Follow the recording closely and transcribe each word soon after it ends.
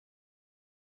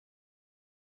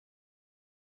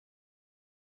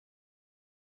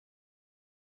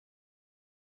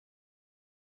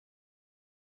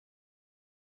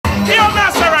Yo,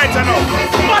 master right now.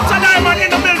 Much a diamond in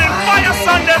the building. Fire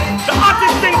Sunday. The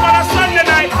hottest thing for the Sunday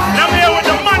night. And I'm here with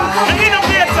the man, the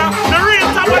innovator, the real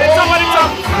top of the top of the top.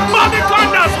 Bobby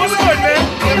Condas, what's good, man?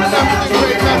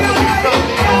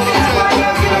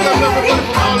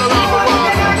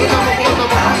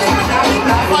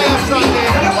 Fire Sunday,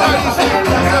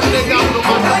 7 down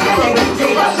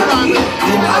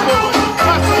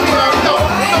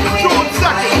to June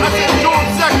 2nd. I said June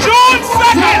 2nd. June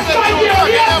 2nd!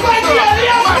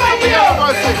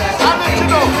 I'll let you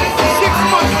know. 6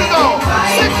 months to go.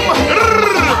 6 months.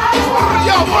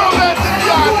 Yo, worldwide thing,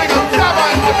 y'all niggas. Jabba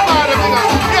in the fire, nigga.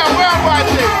 Yeah, worldwide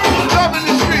thing. Love in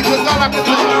the streets, that's all I can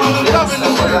say. Love in the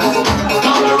streets.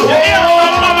 Yeah,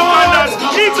 Bobby Condas.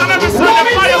 Each and every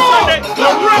Sunday, Fire Sunday. The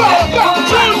rebel.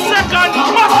 June 2nd.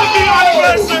 Must be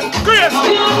anniversary.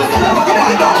 Crazy.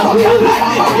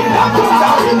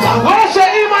 Where's your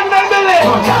Iman Nabili?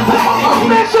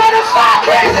 Make sure to start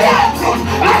crazy.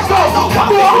 Let's go.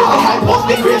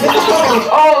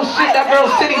 Oh shit, that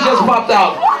girl's titty just popped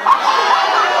out.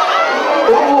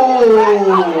 Ooh.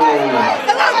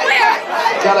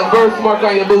 Got a birthmark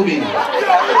on your boobie.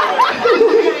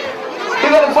 You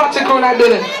got a fat crew in that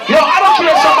building. Yo, I don't care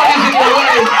if somebody's in the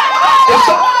way.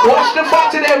 Watch the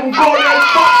fat in there. Go there,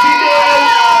 fat in there.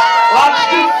 Watch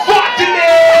the fat in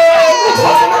there.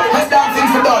 Dancing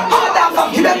for done. Dance up,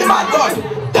 give them the mad gun.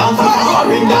 Dance up,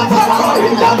 roaring, dance up,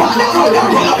 roaring, dance up, roaring,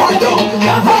 dance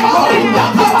up, roaring,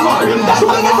 dance up, roaring, dance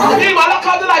up, roaring. Hey man, look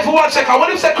out the light for 1 second.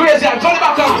 When him say crazy, I'm turning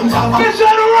back on. This is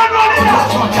the run in there.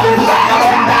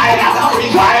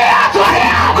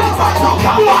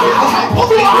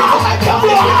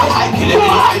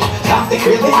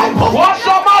 What's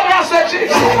up, mother? I said,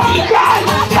 Jesus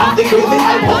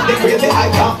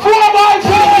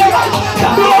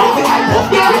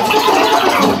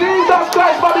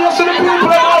Christ, Bobby, you see the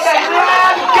people out there.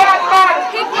 God, man.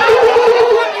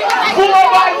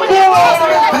 4x4.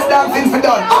 Dancing for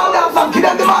done. All dance up, give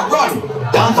them the mad run.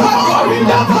 Dance up, roaring,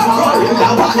 dance up, roaring,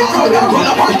 dance up, roaring,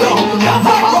 dance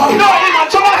up, roaring. No, man,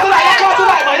 come out tonight,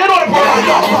 man. You know the problem.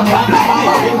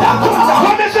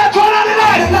 What is that? Turn on the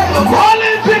light.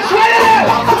 Olympics right there.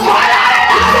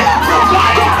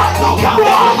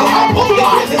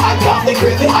 The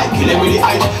crazy, I kill him with the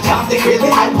hype. Stop the crazy,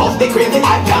 I puff the crazy,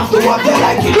 I dance to what they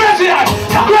like it. Crazy,